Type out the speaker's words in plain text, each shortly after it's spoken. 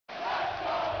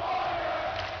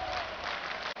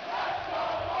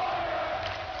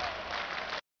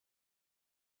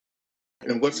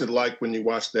And what's it like when you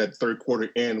watch that third quarter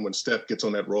end when Steph gets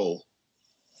on that roll?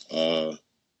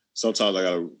 Sometimes I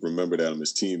got to remember that I'm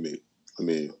his teammate. I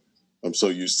mean, I'm so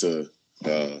used to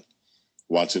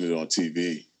watching it on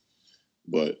TV.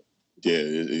 But,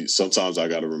 yeah, sometimes I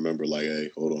got to remember, like,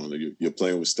 hey, hold on, you're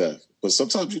playing with Steph. But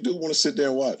sometimes you do want to sit there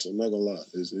and watch. I'm not going to lie.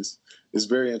 It's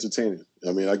very entertaining.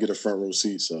 I mean, I get a front row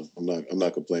seat, so I'm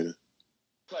not complaining.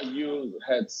 Like you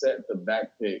had set the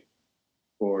back pick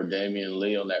for Damion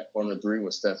Lee on that corner three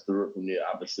when Steph threw it from the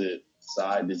opposite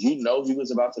side. Did you know he was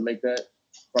about to make that?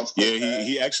 Yeah,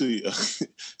 he actually,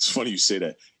 it's funny you say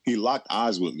that. He locked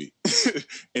eyes with me.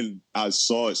 And I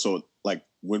saw it. So, like,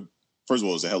 first of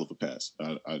all, it was a hell of a pass.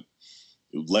 I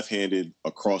left-handed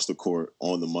across the court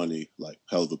on the money, like,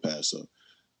 hell of a pass. So,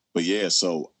 but, yeah,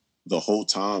 so the whole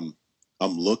time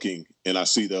I'm looking, and I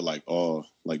see they're like, oh,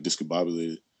 like,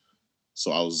 discombobulated.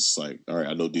 So I was just like, all right,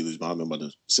 I know D-Lee's behind me. I'm about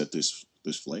to set this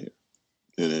flare.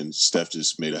 And then Steph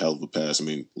just made a hell of a pass. I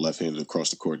mean, left-handed across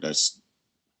the court, it's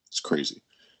crazy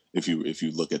if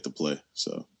you look at the play.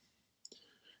 So,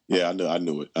 yeah, I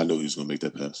knew it. I knew he was going to make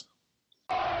that pass.